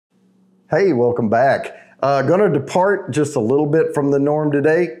Hey, welcome back. Gonna depart just a little bit from the norm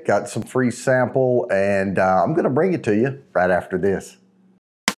today. Got some free sample and I'm gonna bring it to you right after this.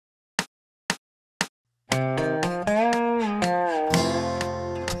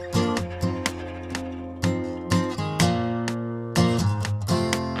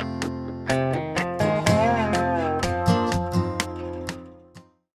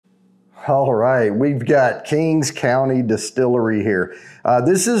 All right, we've got Kings County Distillery here.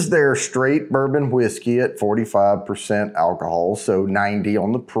 This is their straight bourbon whiskey at 45% alcohol, so 90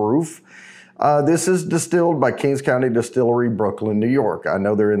 on the proof. This is distilled by Kings County Distillery, Brooklyn, New York. I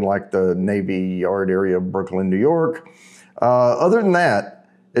know they're in like the Navy Yard area of Brooklyn, New York. Other than that,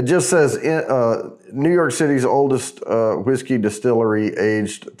 it just says New York City's oldest whiskey distillery,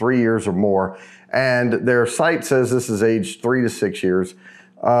 aged 3 years or more. And their site says this is aged 3 to 6 years.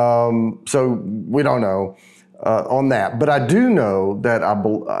 So we don't know on that, but I do know that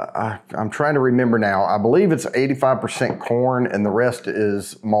I'm trying to remember now. I believe it's 85% corn and the rest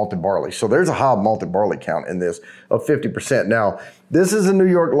is malted barley. So there's a high malted barley count in this of 50%. Now, this is a New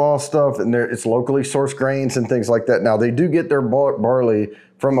York law stuff and it's locally sourced grains and things like that. Now, they do get their barley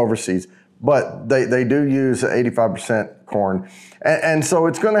from overseas, but they do use 85% corn. And so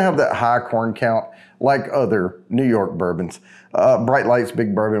it's going to have that high corn count like other New York bourbons. Bright Light's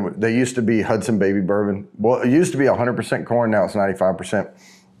Big Bourbon, they used to be Hudson Baby Bourbon. Well, it used to be 100% corn, now it's 95%.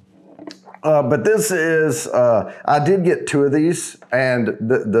 But this is, I did get 2 of these, and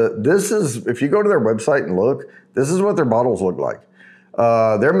this is, if you go to their website and look, this is what their bottles look like.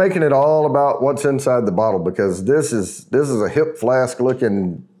 They're making it all about what's inside the bottle because this is a hip flask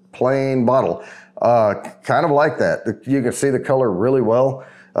looking plain bottle. Kind of like that. You can see the color really well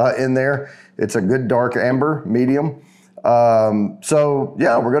in there. It's a good dark amber, medium. So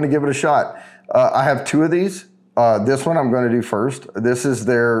yeah, we're going to give it a shot. I have 2 of these. This one I'm going to do first. This is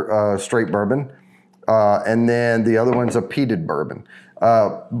their straight bourbon. And then the other one's a peated bourbon.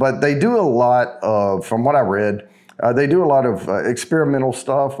 But they do a lot of, from what I read, they do a lot of experimental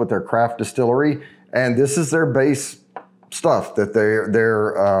stuff with their craft distillery. And this is their base stuff that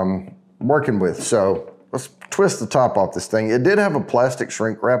they're working with. So let's twist the top off this thing. It did have a plastic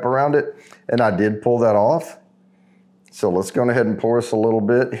shrink wrap around it, and I did pull that off. So let's go ahead and pour us a little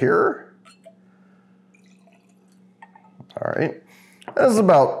bit here. All right. This is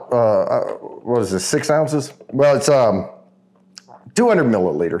about, what is this, 6 ounces? Well, it's 200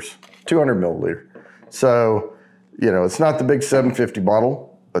 milliliters, 200 milliliter. So, you know, it's not the big 750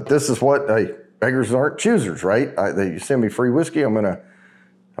 bottle, but this is what, hey, beggars aren't choosers, right? They send me free whiskey, I'm gonna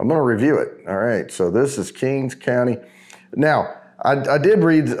review it. All right, so this is Kings County. Now, I did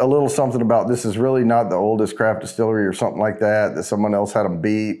read a little something about this is really not the oldest craft distillery or something like that someone else had them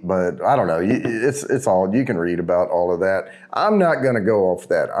beat, but I don't know. It's all, you can read about all of that. I'm not gonna go off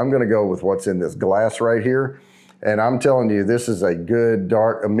that. I'm gonna go with what's in this glass right here. And I'm telling you, this is a good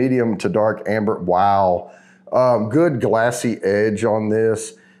a medium to dark amber. Wow, good glassy edge on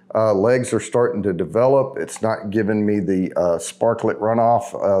this. Legs are starting to develop. It's not giving me the sparklet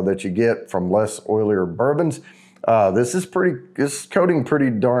runoff that you get from less oilier bourbons. This is coating pretty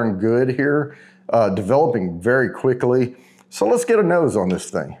darn good here, developing very quickly. So let's get a nose on this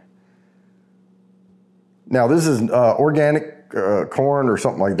thing. Now this is organic corn or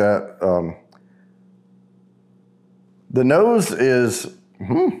something like that. The nose is,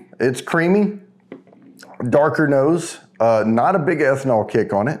 it's creamy, darker nose, not a big ethanol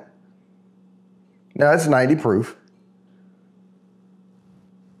kick on it. Now it's 90 proof.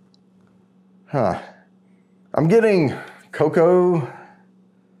 I'm getting cocoa,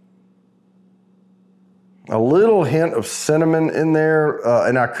 a little hint of cinnamon in there,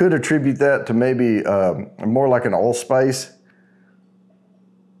 and I could attribute that to maybe more like an allspice.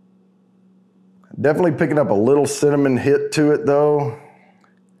 Definitely picking up a little cinnamon hit to it though.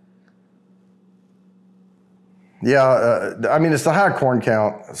 Yeah, I mean, it's the high corn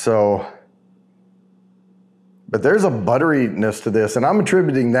count, so, but there's a butteriness to this, and I'm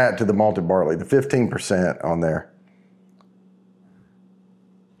attributing that to the malted barley, the 15% on there.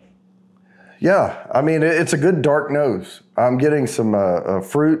 Yeah, I mean, it's a good dark nose. I'm getting some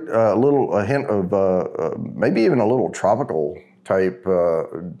fruit, a hint of maybe even a little tropical type,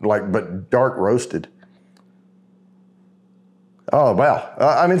 but dark roasted. Oh, wow.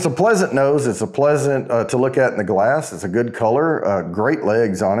 I mean, it's a pleasant nose. It's a pleasant to look at in the glass. It's a good color, great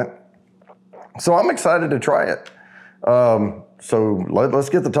legs on it. So I'm excited to try it. So let's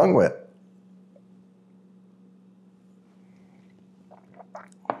get the tongue wet.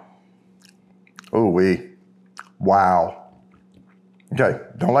 Oh, wow. Okay,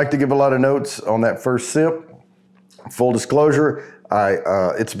 don't like to give a lot of notes on that first sip. Full disclosure,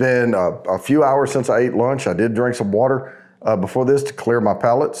 It's been a few hours since I ate lunch. I did drink some water before this to clear my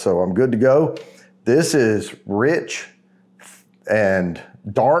palate, so I'm good to go. This is rich and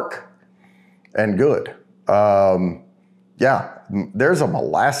dark and good. Yeah, there's a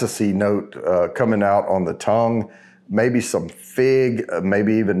molassesy note coming out on the tongue, maybe some fig,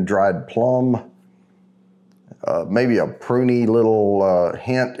 maybe even dried plum, maybe a pruny little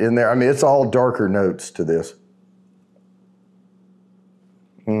hint in there. I mean, it's all darker notes to this.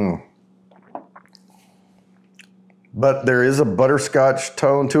 But there is a butterscotch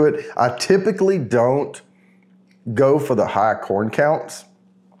tone to it. I typically don't go for the high corn counts.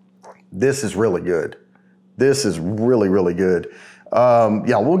 This is really good. This is really, really good.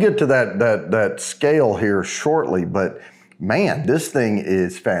 Yeah, we'll get to that scale here shortly, but man, this thing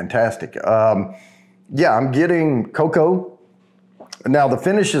is fantastic. Yeah, I'm getting cocoa. Now the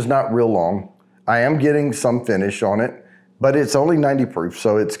finish is not real long. I am getting some finish on it, but it's only 90 proof,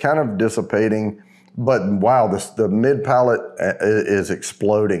 so it's kind of dissipating. But wow, the mid palate is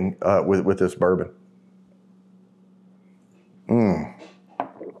exploding with this bourbon.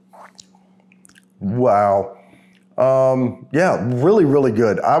 Wow. Yeah, really, really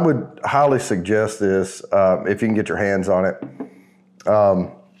good. I would highly suggest this if you can get your hands on it.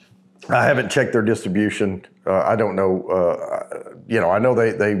 I haven't checked their distribution. I don't know. You know, I know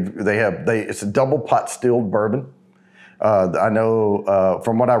it's a double pot stilled bourbon. I know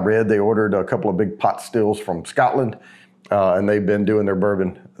from what I read, they ordered a couple of big pot stills from Scotland, and they've been doing their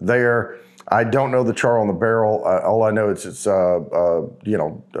bourbon there. I don't know the char on the barrel. All I know is it's you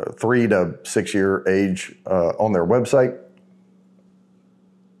know, 3 to 6 year age on their website.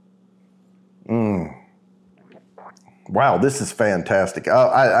 Wow, this is fantastic.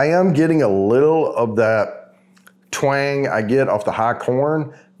 I am getting a little of that twang I get off the high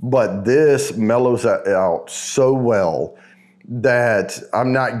corn, but this mellows out so well that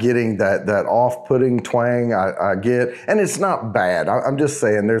I'm not getting that off-putting twang I get, and it's not bad. I'm just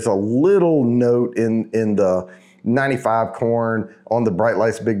saying there's a little note in the 95 corn on the Bright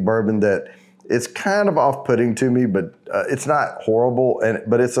Lights Big Bourbon that it's kind of off-putting to me, but it's not horrible,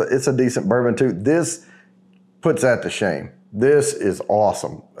 but it's a decent bourbon too. This puts that to shame. This is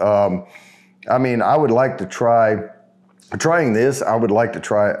awesome. I mean, I would like to trying this, I would like to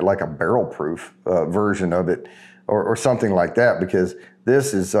try like a barrel proof version of it or something like that, because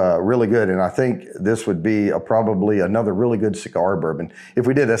this is really good. And I think this would be probably another really good cigar bourbon if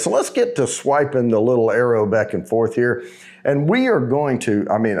we did that. So let's get to swiping the little arrow back and forth here. And we are going to,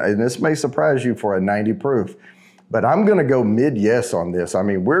 I mean, and this may surprise you for a 90 proof, but I'm going to go mid-yes on this. I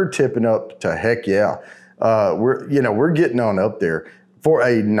mean, we're tipping up to heck yeah. We're getting on up there. For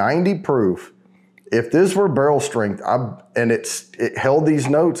a 90 proof, if this were barrel strength and it held these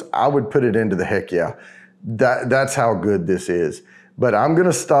notes, I would put it into the heck yeah. That's how good this is. But I'm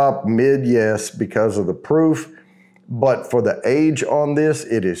gonna stop mid-yes because of the proof. But for the age on this,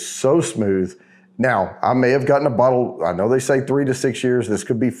 it is so smooth. Now, I may have gotten a bottle, I know they say 3 to 6 years. This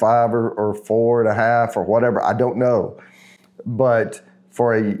could be 5 or 4.5 or whatever, I don't know. But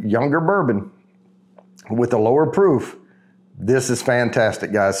for a younger bourbon with a lower proof, this is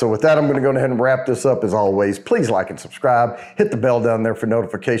fantastic, guys. So with that, I'm going to go ahead and wrap this up. As always, please like and subscribe. Hit the bell down there for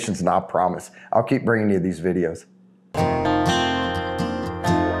notifications, and I promise I'll keep bringing you these videos.